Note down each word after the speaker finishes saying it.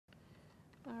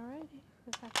Alrighty,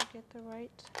 let's have to get the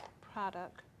right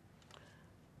product.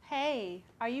 Hey,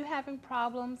 are you having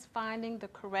problems finding the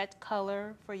correct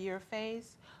color for your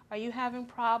face? Are you having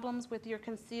problems with your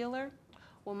concealer?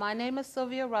 Well, my name is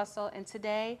Sylvia Russell, and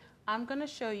today I'm going to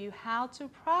show you how to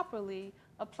properly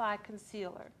apply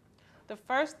concealer. The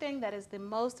first thing that is the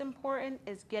most important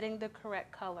is getting the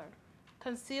correct color.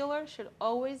 Concealer should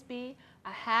always be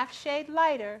a half shade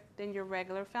lighter than your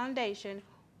regular foundation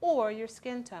or your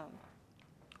skin tone.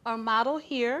 Our model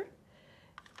here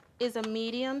is a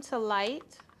medium to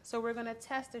light, so we're going to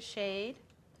test a shade,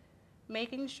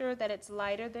 making sure that it's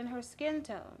lighter than her skin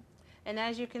tone. And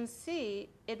as you can see,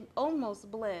 it almost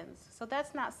blends, so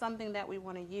that's not something that we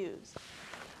want to use.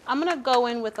 I'm going to go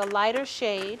in with a lighter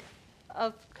shade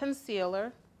of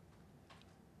concealer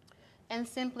and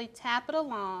simply tap it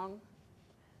along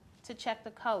to check the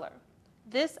color.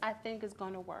 This, I think, is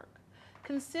going to work.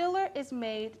 Concealer is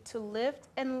made to lift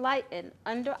and lighten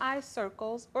under eye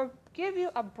circles or give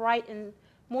you a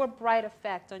more bright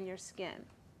effect on your skin.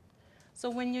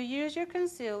 So when you use your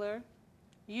concealer,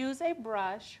 use a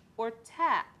brush or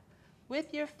tap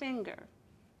with your finger.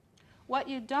 What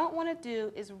you don't want to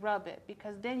do is rub it,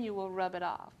 because then you will rub it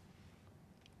off.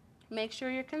 Make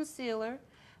sure your concealer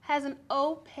has an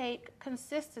opaque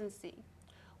consistency,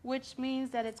 which means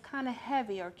that it's kind of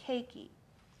heavy or cakey.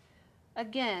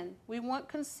 Again, we want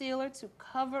concealer to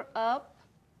cover up,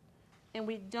 and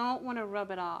we don't want to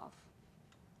rub it off.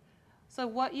 So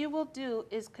what you will do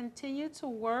is continue to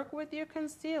work with your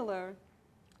concealer,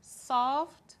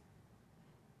 soft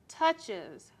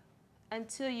touches,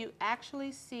 until you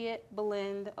actually see it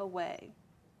blend away.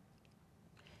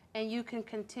 And you can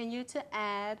continue to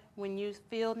add when you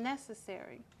feel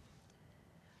necessary.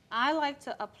 I like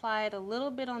to apply it a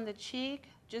little bit on the cheek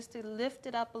just to lift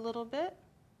it up a little bit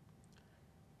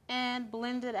and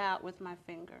blend it out with my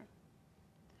finger.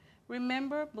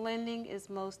 Remember, blending is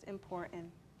most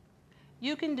important.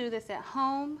 You can do this at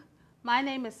home. My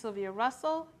name is Sylvia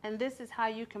Russell, and this is how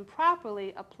you can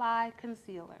properly apply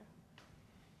concealer.